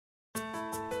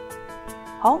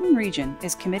Halton Region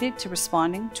is committed to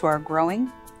responding to our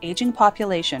growing, aging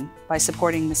population by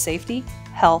supporting the safety,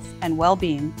 health, and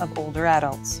well-being of older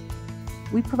adults.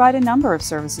 We provide a number of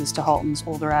services to Halton's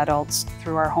older adults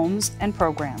through our homes and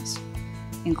programs,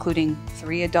 including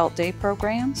 3 adult day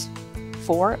programs,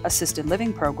 4 assisted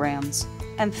living programs,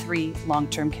 and 3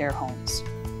 long-term care homes.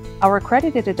 Our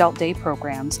accredited adult day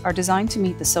programs are designed to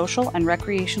meet the social and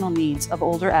recreational needs of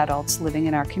older adults living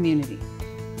in our community.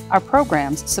 Our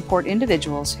programs support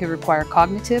individuals who require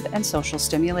cognitive and social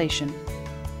stimulation.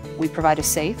 We provide a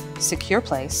safe, secure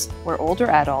place where older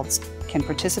adults can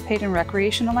participate in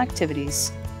recreational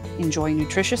activities, enjoy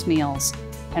nutritious meals,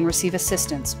 and receive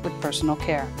assistance with personal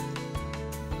care.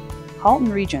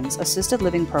 Halton Region's assisted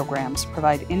living programs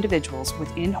provide individuals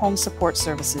with in-home support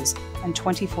services and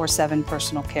 24/7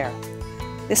 personal care.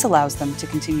 This allows them to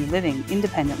continue living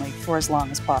independently for as long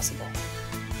as possible.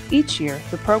 Each year,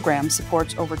 the program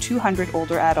supports over 200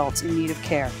 older adults in need of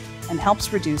care and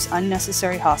helps reduce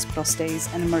unnecessary hospital stays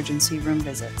and emergency room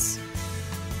visits.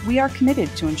 We are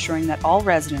committed to ensuring that all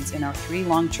residents in our 3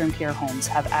 long-term care homes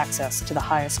have access to the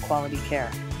highest quality care.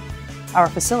 Our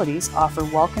facilities offer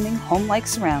welcoming, home-like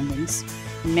surroundings,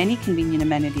 many convenient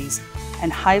amenities,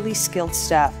 and highly skilled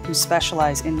staff who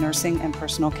specialize in nursing and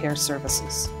personal care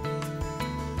services.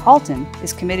 Halton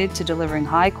is committed to delivering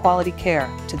high-quality care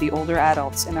to the older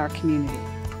adults in our community.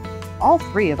 All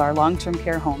 3 of our long-term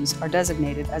care homes are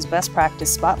designated as best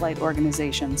practice spotlight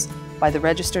organizations by the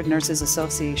Registered Nurses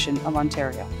Association of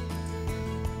Ontario.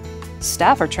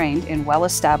 Staff are trained in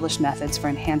well-established methods for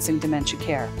enhancing dementia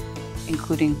care,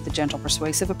 including the gentle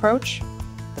persuasive approach,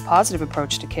 the positive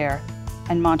approach to care,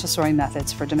 and Montessori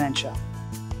methods for dementia.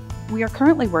 We are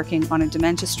currently working on a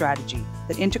dementia strategy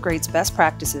that integrates best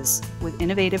practices with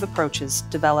innovative approaches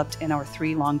developed in our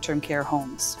 3 long-term care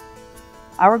homes.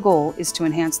 Our goal is to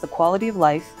enhance the quality of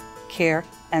life, care,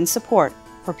 and support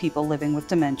for people living with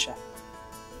dementia.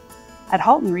 At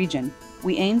Halton Region,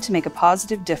 we aim to make a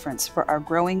positive difference for our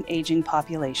growing aging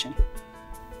population.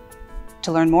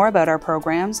 To learn more about our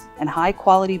programs and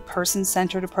high-quality,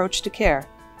 person-centered approach to care,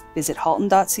 visit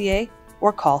halton.ca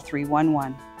or call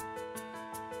 311.